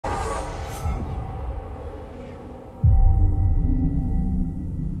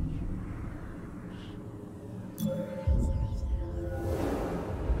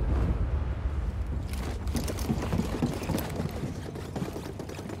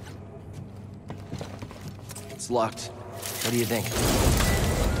It's locked. What do you think?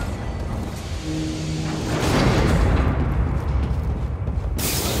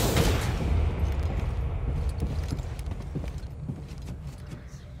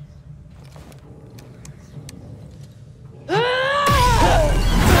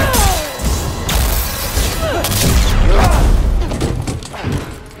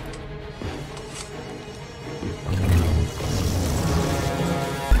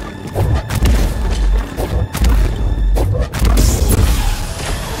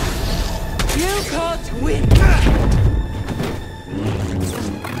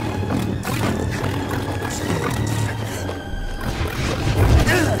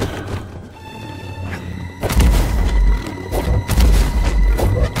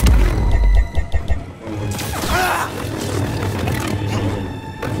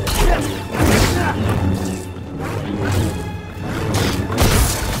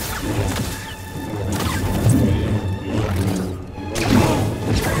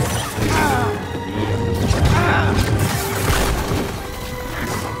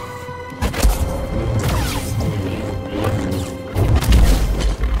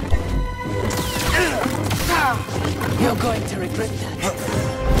 You're going to regret that.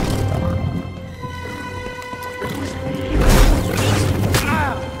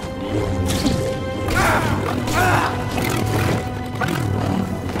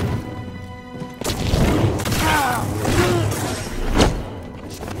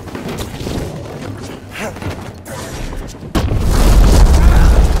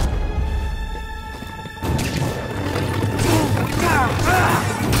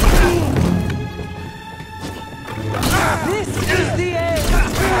 This is the end,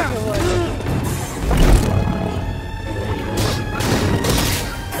 Dragonwood.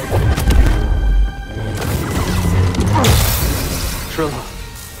 Trilla,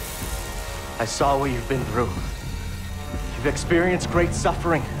 I saw what you've been through. You've experienced great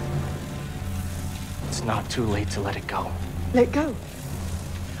suffering. It's not too late to let it go. Let go.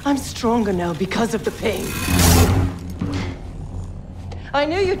 I'm stronger now because of the pain. I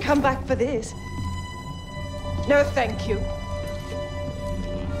knew you'd come back for this. No, thank you.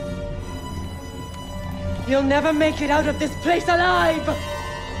 You'll never make it out of this place alive!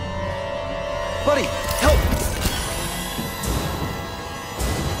 Buddy, help!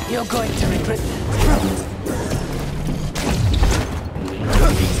 You're going to regret that.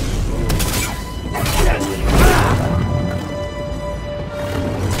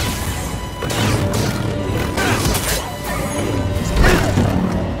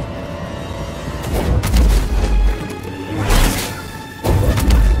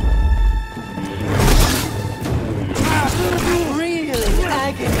 Really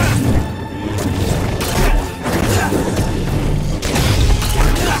agony.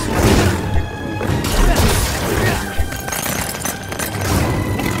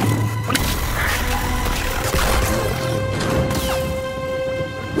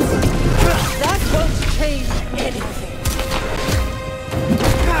 That won't change anything.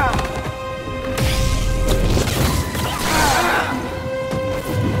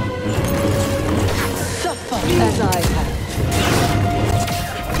 Suffer as I have.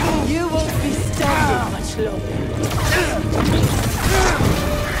 You won't be standing much longer.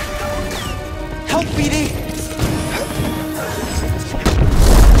 Help, BD!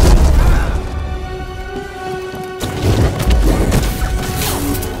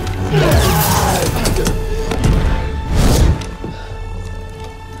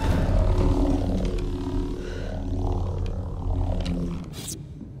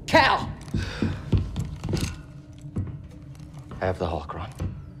 Cal! I have the holocron.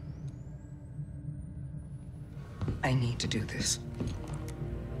 I need to do this.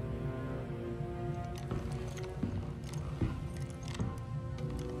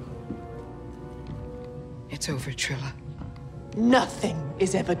 It's over, Trilla. Nothing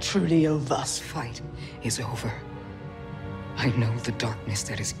is ever truly over. This fight is over. I know the darkness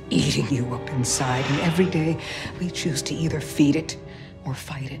that is eating you up inside, and every day we choose to either feed it or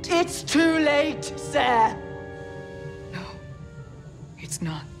fight it. It's too late, sir. No, it's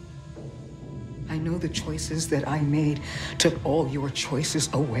not. I know the choices that I made took all your choices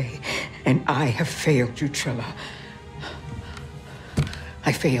away, and I have failed you, Trilla.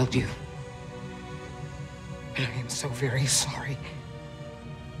 I failed you. And I am so very sorry.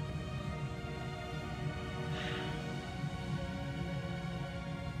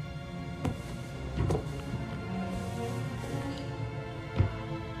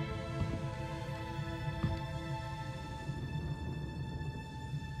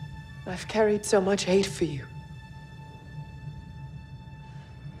 I've carried so much hate for you.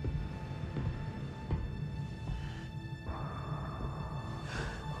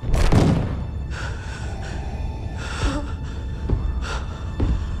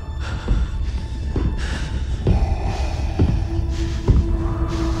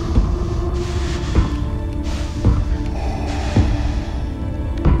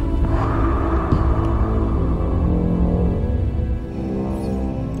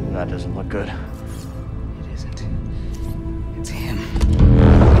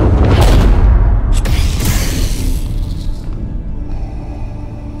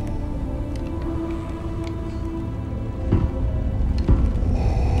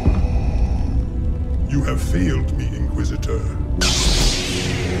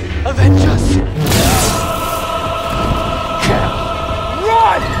 Avenge us!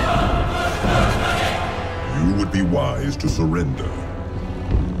 Run! You would be wise to surrender.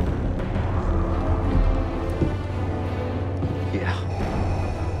 Yeah.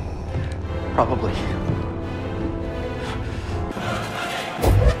 Probably.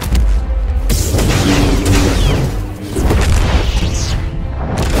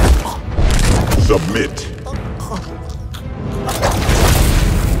 Submit.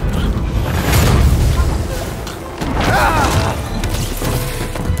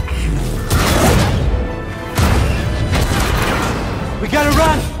 We gotta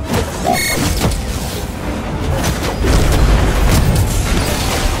run!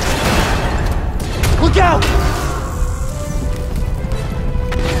 Look out!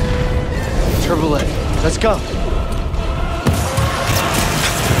 Turbo A, let's go.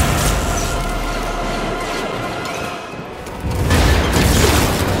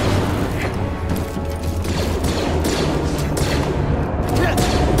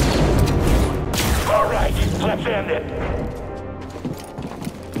 All right, let's end it.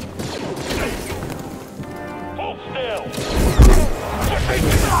 Hold still.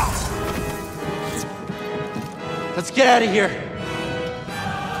 Let's get out of here.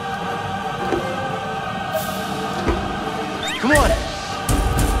 Come on.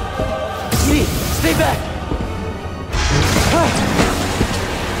 Edie, stay back.